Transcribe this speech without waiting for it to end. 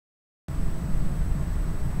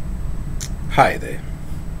Hi there,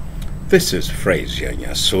 this is Frazier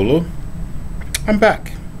Nyasulu. I'm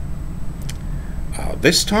back.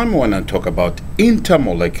 This time I want to talk about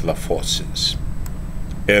intermolecular forces,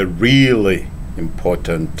 a really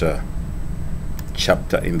important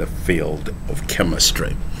chapter in the field of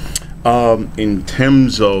chemistry. In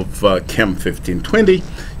terms of Chem 1520,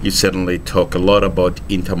 you certainly talk a lot about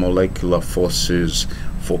intermolecular forces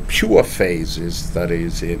for pure phases, that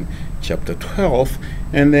is in chapter 12,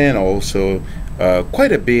 and then also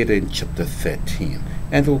quite a bit in chapter 13,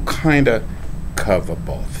 and we'll kind of cover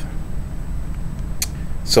both.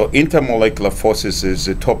 So intermolecular forces is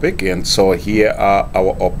a topic, and so here are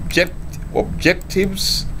our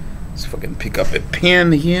objectives. So if I can pick up a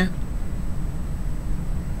pen here.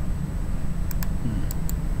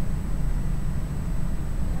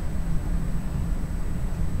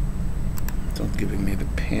 Not giving me the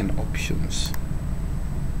pen options.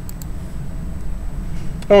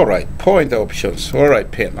 All right, point options. All right,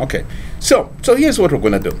 pen. Okay. So here's what we're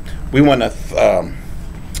going to do. We want to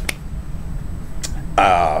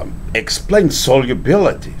explain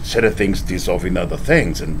solubility. Certain things dissolve in other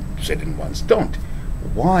things, and certain ones don't.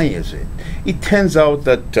 Why is it? It turns out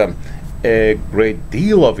that a great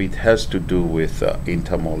deal of it has to do with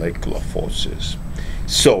intermolecular forces.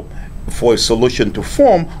 So for a solution to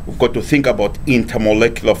form, we've got to think about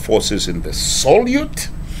intermolecular forces in the solute,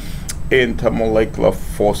 intermolecular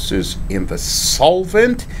forces in the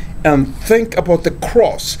solvent, and think about the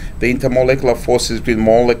cross, the intermolecular forces between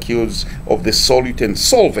molecules of the solute and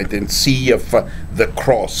solvent, and see if the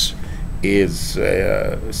cross is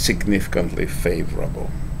significantly favorable.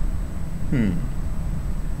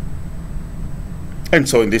 And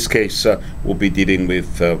so in this case, we'll be dealing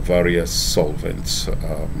with various solvents,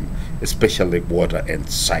 especially water and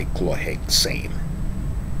cyclohexane.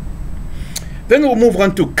 Then we'll move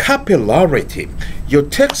on to capillarity. Your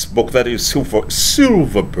textbook, that is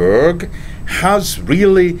Silverberg, has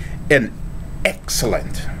really an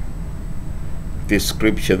excellent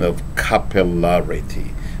description of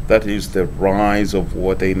capillarity. That is the rise of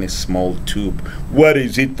water in a small tube. What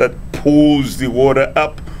is it that pulls the water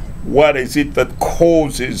up? What is it that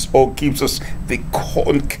causes or gives us the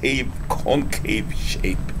concave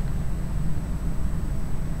shape?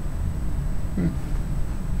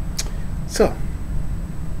 So,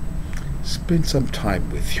 spend some time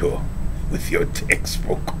with your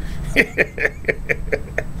textbook.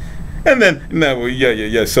 And then,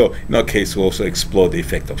 so in our case, we'll also explore the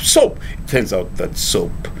effect of soap. It turns out that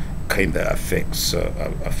soap kind of affects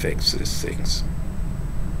these things.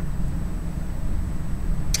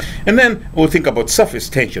 And then we'll think about surface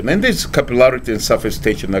tension. And this capillarity and surface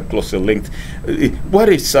tension are closely linked. What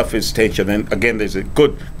is surface tension? And again, there's a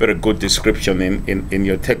very good description in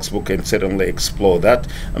your textbook, and certainly explore that.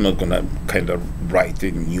 I'm not going to kind of write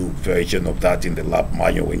a new version of that in the lab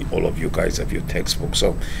manual when all of you guys have your textbook.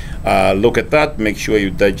 So look at that, make sure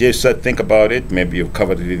you digest that, think about it. Maybe you've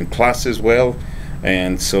covered it in class as well.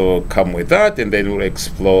 And so come with that, and then we'll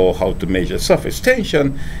explore how to measure surface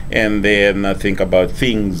tension, and then think about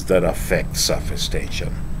things that affect surface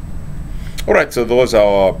tension. All right, so those are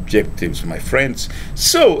our objectives, my friends.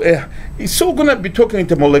 So we're going to be talking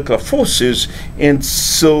intermolecular forces, and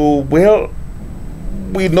so, well,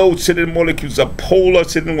 we know certain molecules are polar,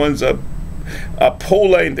 certain ones are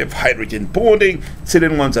polar and they have hydrogen bonding,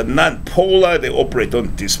 certain ones are non-polar, they operate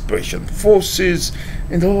on dispersion forces,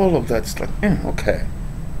 and all of that's like, okay.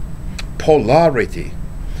 Polarity.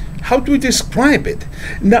 How do we describe it?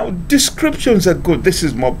 Now, descriptions are good. This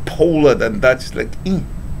is more polar than that. It's like,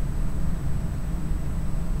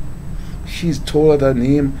 she's taller than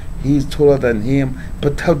him, he's taller than him,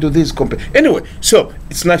 but how do these compare? Anyway, so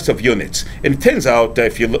it's nice of units. And it turns out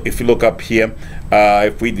if you look up here,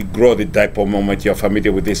 if we grow the dipole moment, you're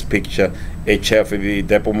familiar with this picture, HF, the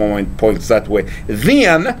dipole moment points that way,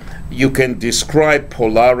 then you can describe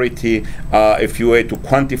polarity if you were to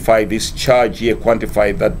quantify this charge here,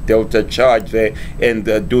 quantify that delta charge there, and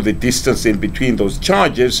do the distance in between those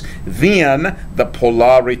charges, then the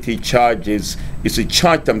polarity charges is a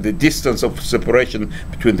charge times the distance of separation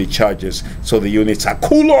between the charges. So the units are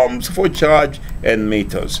coulombs for charge and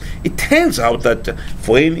meters. It turns out that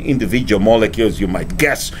for any individual molecules, you might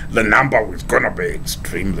guess the number is going to be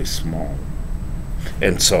extremely small.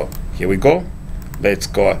 And so here we go. Let's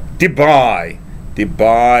go. Debye.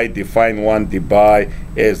 Define one. Debye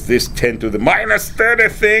as this 10 to the minus 30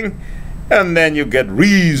 thing. And then you get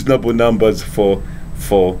reasonable numbers for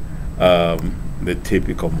the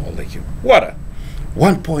typical molecule. Water.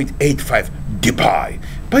 1.85 debye.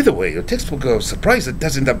 By the way, your textbook, I was surprised it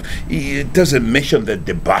doesn't mention the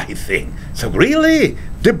debye thing. So really,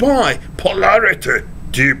 debye, polarity.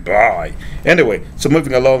 Dubai. Anyway, so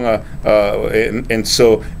moving along, and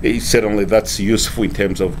so certainly that's useful in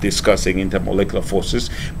terms of discussing intermolecular forces.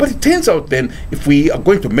 But it turns out then, if we are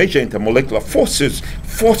going to measure intermolecular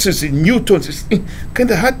forces in newtons, it's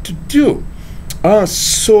kind of hard to do.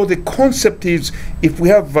 So the concept is, if we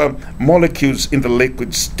have molecules in the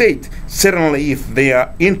liquid state, certainly if they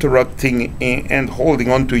are interacting and holding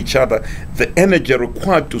on to each other, the energy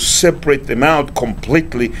required to separate them out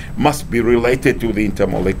completely must be related to the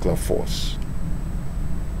intermolecular force.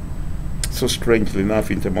 So strangely enough,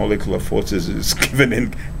 intermolecular forces is given in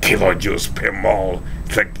kilojoules per mole.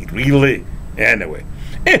 It's like, really? Anyway.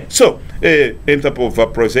 So, enthalpy of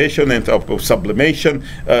vaporization, enthalpy of sublimation,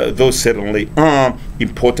 those certainly are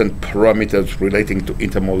important parameters relating to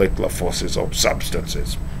intermolecular forces of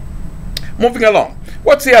substances. Moving along,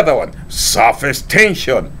 what's the other one? Surface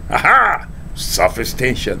tension. Aha! Surface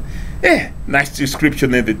tension. Nice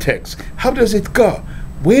description in the text. How does it go?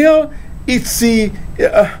 Well, it's the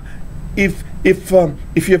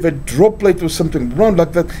if you have a droplet or something round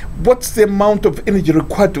like that, what's the amount of energy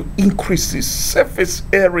required to increase the surface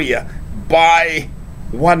area by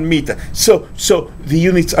 1 meter? So the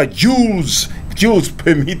units are joules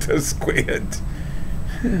per meter squared.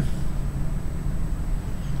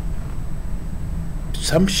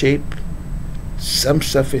 Some shape, some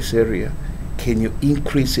surface area. Can you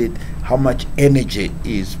increase it? How much energy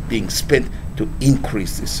is being spent to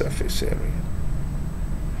increase the surface area?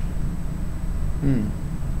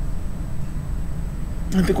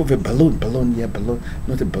 I think of a balloon,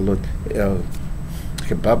 not a balloon, like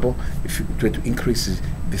a bubble. If you try to increase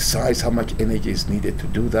the size, how much energy is needed to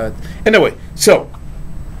do that? Anyway, so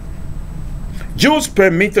joules per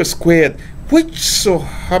meter squared, which so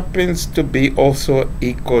happens to be also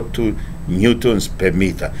equal to newtons per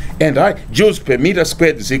meter. And joules per meter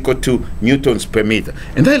squared is equal to newtons per meter.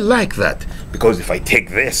 And I like that, because if I take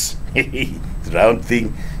this round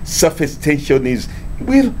thing, surface tension is,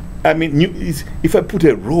 well, I mean, if I put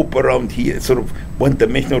a rope around here, sort of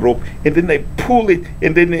one-dimensional rope, and then I pull it,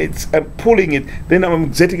 and then I'm pulling it, then I'm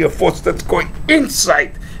exerting a force that's going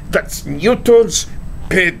inside. That's newtons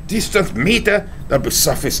per distance meter. That'll be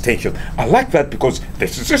surface tension. I like that because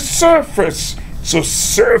this is a surface. So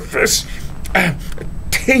surface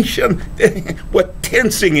tension, we're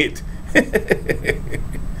tensing it.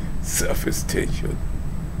 Surface tension.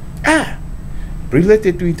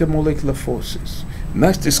 Related to intermolecular forces.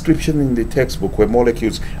 Nice description in the textbook where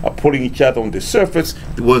molecules are pulling each other on the surface.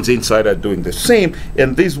 The ones inside are doing the same,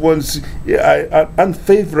 and these ones are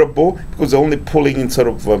unfavorable because they're only pulling in sort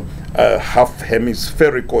of half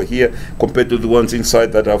hemispherical here compared to the ones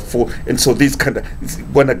inside that are full. And so these kind of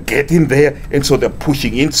want to get in there, and so they're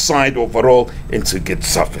pushing inside overall, and so you get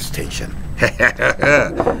surface tension.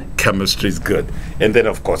 Chemistry is good. And then,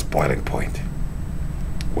 of course, boiling point,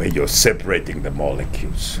 where you're separating the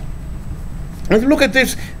molecules. And look at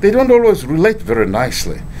this, they don't always relate very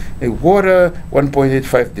nicely. Water,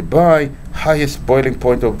 1.85 dBi, highest boiling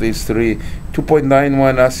point of these three,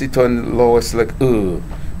 2.91 acetone, lowest, like,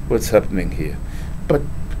 what's happening here? But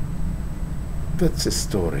that's a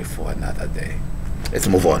story for another day. Let's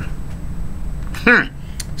move on.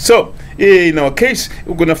 So, in our case,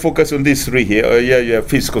 we're going to focus on these three here.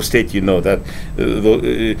 Physical state, you know that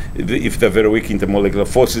if they're very weak intermolecular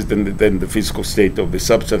forces, then the physical state of the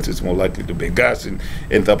substance is more likely to be gas and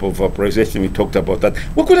enthalpy of vaporization. We talked about that.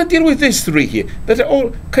 We're going to deal with these three here that are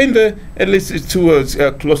all kind of, at least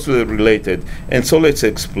closely related. And so let's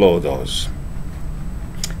explore those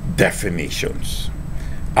definitions.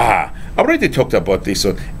 I already talked about this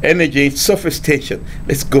one. Energy, surface tension.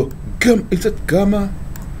 Let's go. Is it gamma?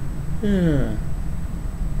 Yeah,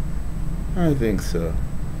 I think so.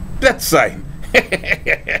 That sign.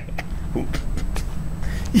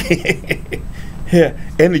 Yeah,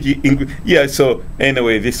 energy. Yeah, so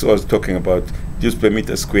anyway, this was talking about joules per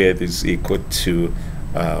meter squared is equal to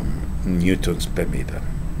newtons per meter.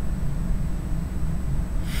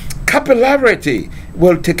 Capillarity.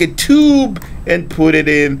 We'll take a tube and put it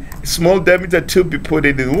in, small diameter tube, you put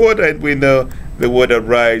it in water, and we know the water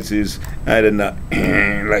rises, I don't know,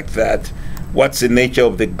 like that. What's the nature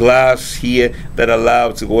of the glass here that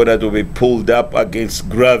allows the water to be pulled up against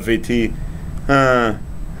gravity?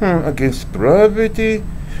 Against gravity?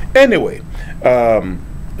 Anyway,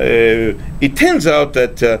 it turns out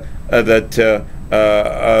that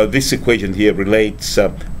this equation here relates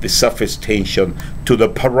the surface tension to the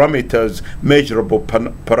parameters, measurable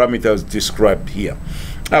parameters described here.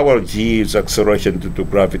 Well, G is acceleration due to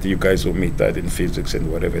gravity. You guys will meet that in physics and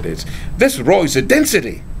whatever it is. This rho is the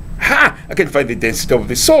density. I can find the density of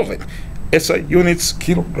the solvent. SI units,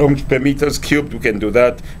 kilograms per meters cubed. We can do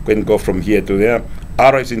that. We can go from here to there.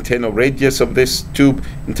 R is internal radius of this tube.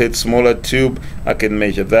 Into a smaller tube, I can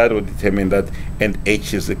measure that or determine that. And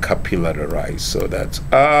H is the capillary rise. So that's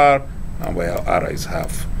R. Well, R is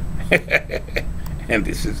half. And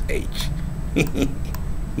this is H.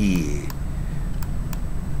 Yeah.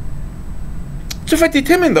 So if I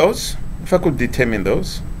determine those, if I could determine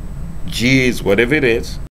those, G is whatever it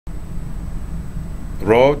is,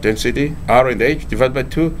 rho, density, R and H divided by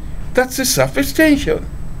 2, that's the surface tension.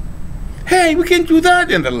 Hey, we can do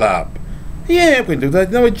that in the lab. Yeah, we can do that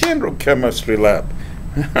in our general chemistry lab.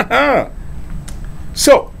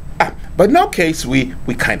 So, but in our case, we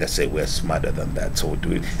kind of say we're smarter than that, so we'll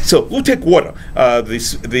do it. So we'll take water. The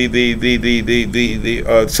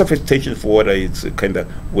surface tension for water is kind of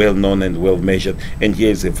well known and well measured. And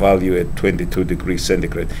here's the value at 22 degrees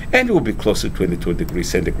centigrade, and it will be close to 22 degrees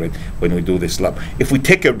centigrade when we do this lab. If we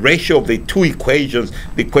take a ratio of the two equations,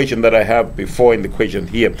 the equation that I have before and the equation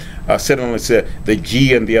here, certainly the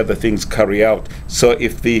G and the other things carry out. So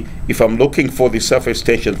if I'm looking for the surface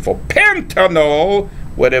tension for pentanol,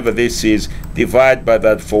 whatever this is, divide by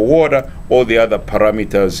that for water, all the other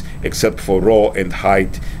parameters except for rho and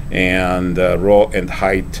height, and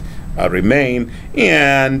remain,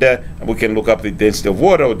 and we can look up the density of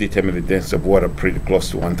water or determine the density of water pretty close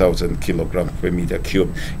to 1,000 kilograms per meter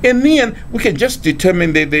cubed. And then we can just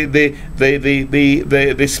determine the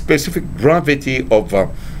specific gravity of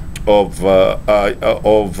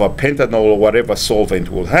pentanol or whatever solvent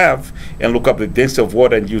we'll have, and look up the density of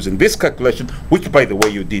water, and using this calculation, which by the way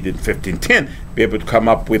you did in 1510, be able to come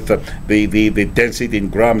up with the density in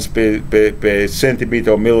grams per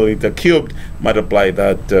centimeter or milliliter cubed, multiply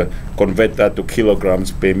that, convert that to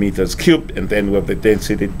kilograms per meters cubed, and then we have the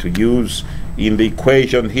density to use in the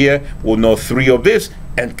equation here. We'll know 3 of this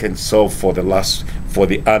and can solve for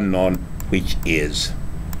the unknown, which is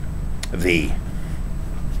the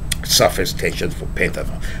surface tension for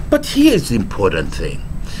pentanol. But here's the important thing.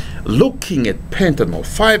 Looking at pentanol,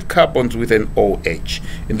 5 carbons with an OH,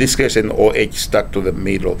 in this case an OH stuck to the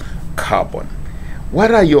middle carbon.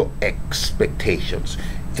 What are your expectations?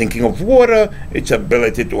 Thinking of water, its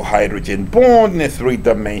ability to hydrogen bond in a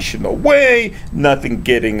 3-dimensional way, nothing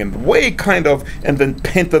getting in the way, kind of, and then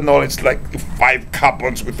pentanol, it's like 5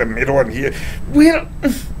 carbons with the middle one here. Well,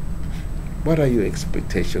 what are your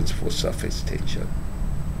expectations for surface tension?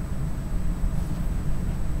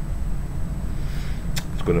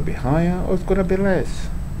 It's going to be higher or it's going to be less?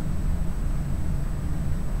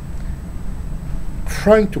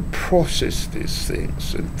 Trying to process these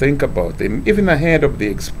things and think about them even ahead of the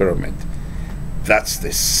experiment. That's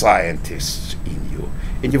the scientist in you,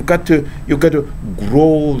 and you've got to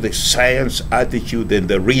grow the science attitude and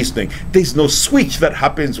the reasoning. There's no switch that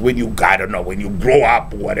happens when you, I don't know, when you grow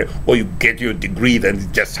up or whatever, or you get your degree, then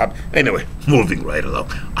it just happens. Anyway, moving right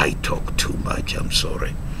along. I talk too much, I'm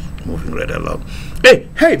sorry. Moving right along.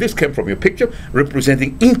 Hey, this came from your picture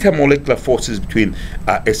representing intermolecular forces between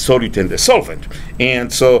a solute and a solvent.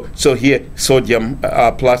 And so here, sodium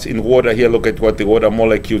plus in water. Here, look at what the water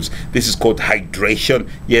molecules. This is called hydration.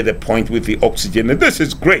 Here, the point with the oxygen. And this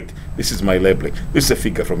is great. This is my labeling. This is a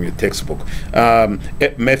figure from your textbook.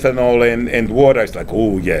 Methanol and water. It's like,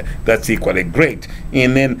 oh, yeah, that's equally great.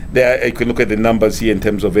 And then there, you can look at the numbers here in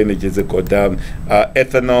terms of energies that go down.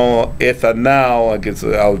 Ethanol, I guess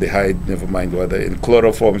aldehyde, never mind whether in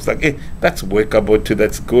chloroform. It's like, that's workable too,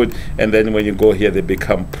 that's good. And then when you go here, they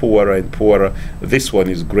become poorer and poorer. This one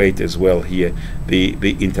is great as well here, the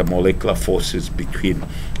intermolecular forces between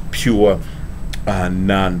pure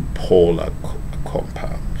non-polar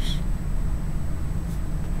compounds.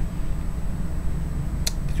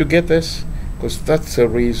 Did you get this? Because that's the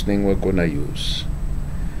reasoning we're going to use.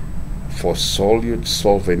 For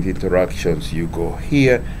solute-solvent interactions, you go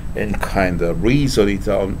here and kind of reason it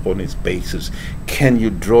on its basis. Can you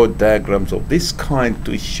draw diagrams of this kind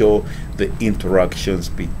to show the interactions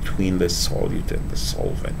between the solute and the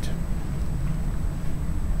solvent?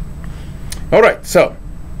 All right, so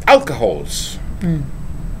alcohols.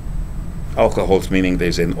 Alcohols meaning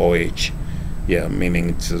there's an OH. Yeah, meaning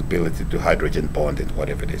its ability to hydrogen bond and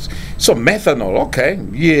whatever it is. So methanol, okay,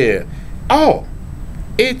 yeah. Oh,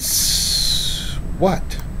 it's what?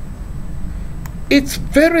 It's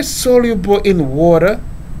very soluble in water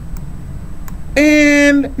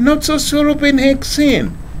and not so soluble in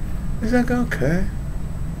hexane. It's like, okay.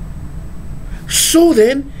 So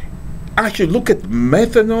then, I should look at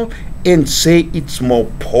methanol and say it's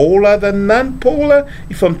more polar than non-polar.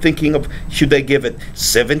 If I'm thinking of, should I give it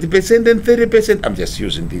 70% and 30%? I'm just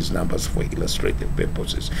using these numbers for illustrative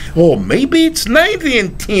purposes. Or maybe it's 90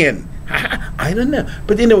 and 10. I don't know.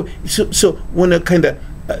 But so when I kind of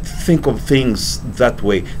think of things that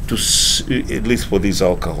way, at least for these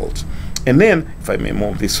alcohols. And then, if I may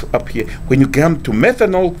move this up here, when you come to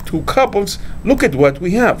methanol, 2 carbons, look at what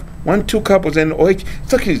we have. 1, 2 carbons and OH.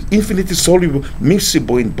 It's actually infinitely soluble,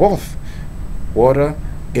 miscible in both water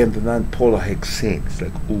and the non-polar hexane. It's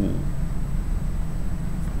like, ooh,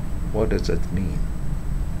 what does that mean?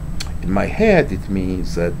 In my head, it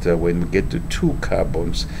means that when we get to 2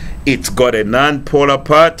 carbons, it's got a non-polar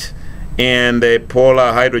part and a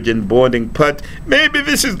polar hydrogen bonding part. Maybe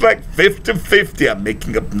this is like 50-50. I'm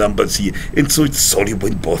making up numbers here. And so it's soluble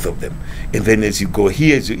in both of them. And then as you go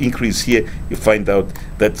here, as you increase here, you find out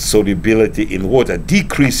that solubility in water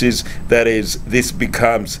decreases. That is, this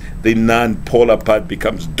becomes, the non-polar part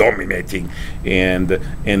becomes dominating, and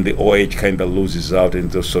the OH kind of loses out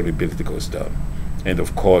and the solubility goes down. And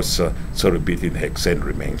of course, solubility in hexane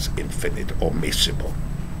remains infinite or miscible.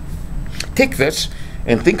 Take this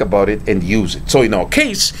and think about it and use it. So in our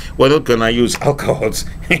case, we're not going to use alcohols.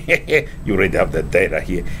 You already have the data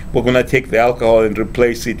here. We're going to take the alcohol and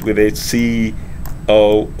replace it with a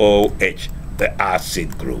COOH, the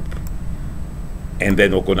acid group. And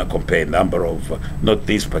then we're going to compare a number of, not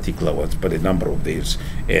these particular ones, but a number of these,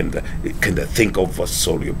 and kind of think of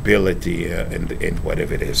solubility and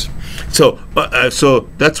whatever it is. So, so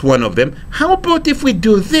that's one of them. How about if we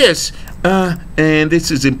do this? And this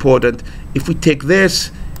is important. If we take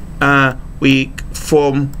this, we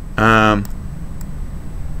form an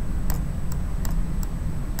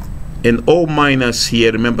O minus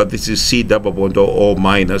here. Remember, this is C double bond or O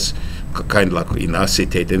minus, kind of like in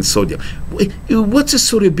acetate and sodium. What's the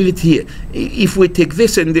solubility here? If we take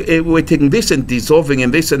this and we're taking this and dissolving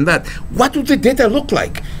and this and that, what would the data look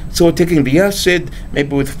like? So we're taking the acid,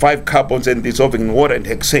 maybe with 5 carbons, and dissolving in water and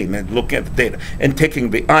hexane, and looking at the data, and taking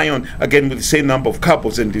the ion again with the same number of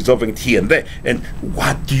carbons and dissolving it here and there. And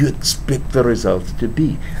what do you expect the results to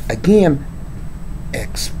be? Again,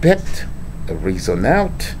 expect, reason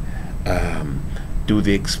out, do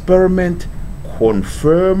the experiment,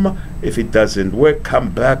 confirm. If it doesn't work, come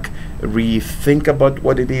back, rethink about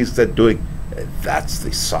what it is they're doing. That's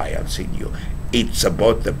the science in you. It's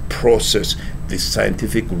about the process, the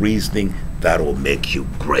scientific reasoning that will make you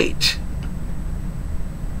great.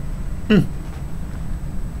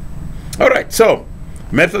 All right, so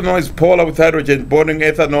methanol is polar with hydrogen bonding.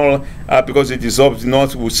 Ethanol, because it dissolves in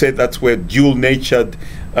water, we say that's where dual-natured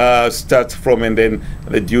starts from, and then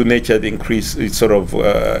the dual-natured increase is sort of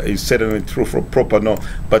is certainly true for propanol.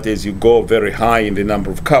 But as you go very high in the number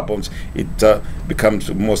of carbons, it becomes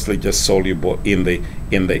mostly just soluble in the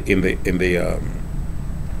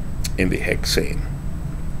hexane.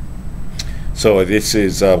 So this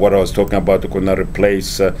is what I was talking about. We're going to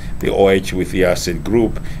replace the OH with the acid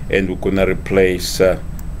group, and we're going to replace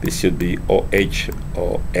this should be OH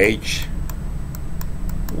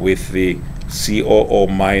with the COO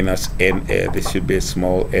minus Na. This should be a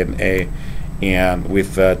small Na, and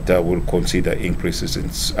with that we'll consider increases in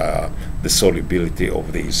the solubility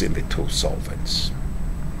of these in the 2 solvents.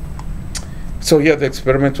 So here the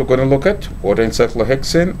experiment we're going to look at: water in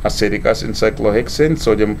cyclohexane, acetic acid in cyclohexane,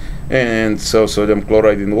 sodium, and so sodium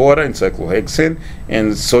chloride in water in cyclohexane,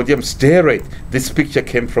 and sodium stearate. This picture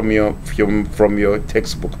came from your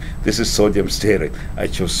textbook. This is sodium stearate. I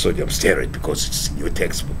chose sodium stearate because it's in your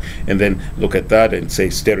textbook. And then look at that and say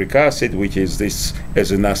stearic acid, which is this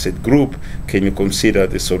as an acid group. Can you consider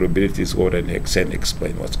the solubilities water and hexane?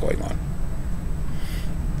 Explain what's going on.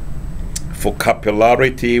 For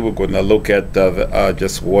capillarity, we're going to look at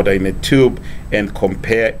just water in a tube and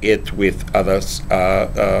compare it with other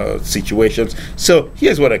situations. So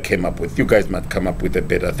here's what I came up with. You guys might come up with a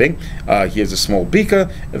better thing. Here's a small beaker.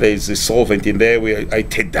 There's a solvent in there. I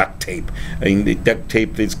take duct tape. In the duct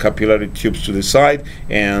tape, these capillary tubes to the side,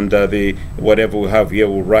 and the whatever we have here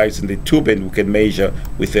will rise in the tube, and we can measure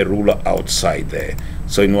with a ruler outside there.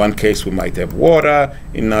 So in one case, we might have water.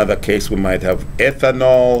 In another case, we might have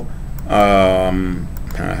ethanol.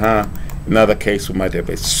 Another case, we might have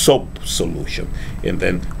a soap solution, and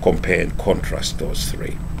then compare and contrast those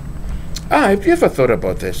 3. Have you ever thought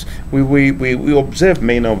about this? We observe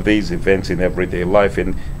many of these events in everyday life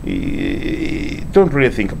and don't really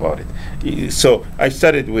think about it. So I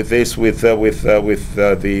started with this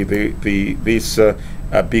this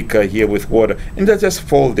beaker here with water, and I just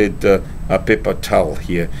folded a paper towel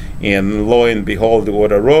here, and lo and behold, the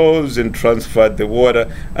water rose and transferred the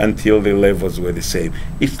water until the levels were the same.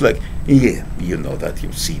 It's like, yeah, you know that,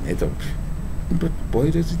 you've seen it, but why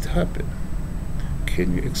does it happen?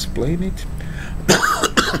 Can you explain it?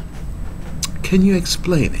 Can you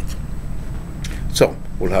explain it? So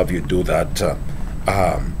we'll have you do that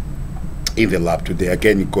in the lab today.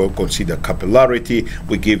 Again, you go consider capillarity.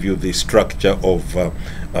 We give you the structure of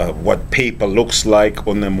what paper looks like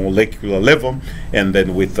on a molecular level, and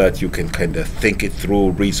then with that you can kind of think it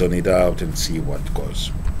through, reason it out, and see what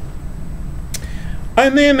goes.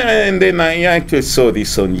 And then I actually saw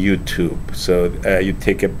this on YouTube. So you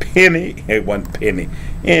take a penny, 1 penny,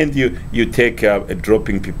 and you take a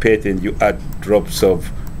dropping pipette and you add drops of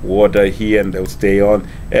water here, and they'll stay on.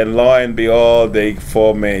 And lo and behold, they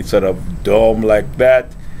form a sort of dome like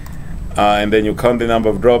that. And then you count the number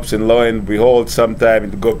of drops, and lo and behold, sometime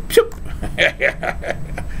it go pshuk.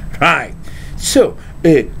 Right. So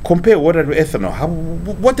compare water to ethanol.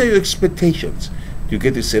 What are your expectations? You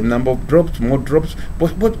get the same number of drops, more drops.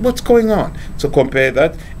 What's going on? So compare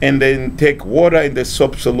that, and then take water in the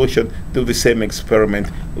soap solution, do the same experiment,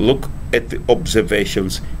 look at the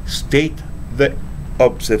observations, state the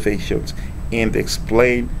observations, and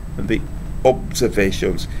explain the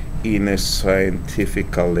observations in a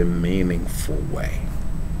scientifically meaningful way.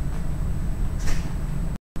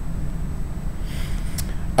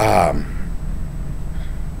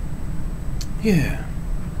 Yeah.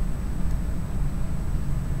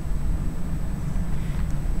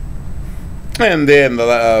 And then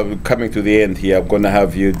coming to the end here, I'm going to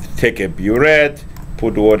have you take a burette,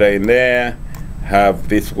 put water in there, have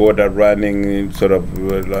this water running sort of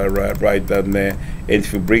right down there. And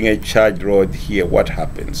if you bring a charge rod here, what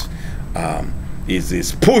happens? Is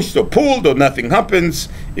this pushed or pulled, or nothing happens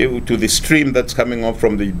to the stream that's coming off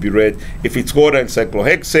from the burette? If it's water and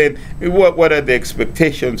cyclohexane, what are the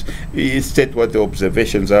expectations? State what the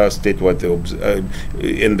observations are, state what the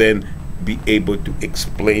and then be able to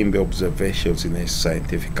explain the observations in a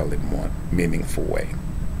scientifically more meaningful way.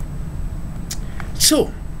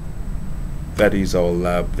 So that is our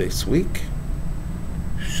lab this week.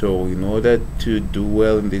 So in order to do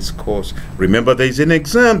well in this course, remember there's an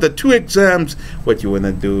exam, the 2 exams. What you want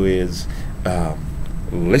to do is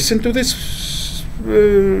listen to this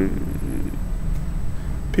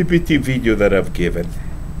PPT video that I've given,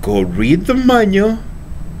 go read the manual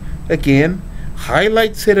again,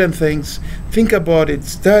 highlight certain things, think about it,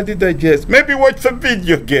 study, digest, maybe watch the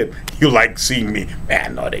video again. You like seeing me?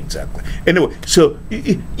 Man, not exactly. Anyway, so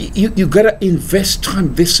you gotta invest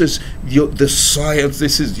time. This is the science,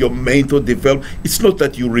 this is your mental development. It's not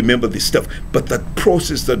that you remember this stuff, but that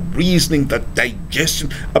process, that reasoning, that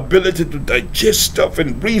digestion, ability to digest stuff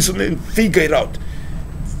and reason and figure it out.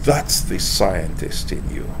 That's the scientist in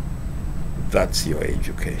you. That's your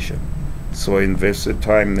education. So invest the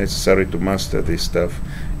time necessary to master this stuff.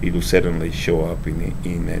 It will certainly show up in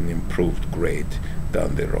an improved grade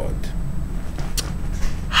down the road.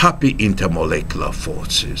 Happy Intermolecular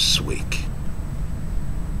Forces Week.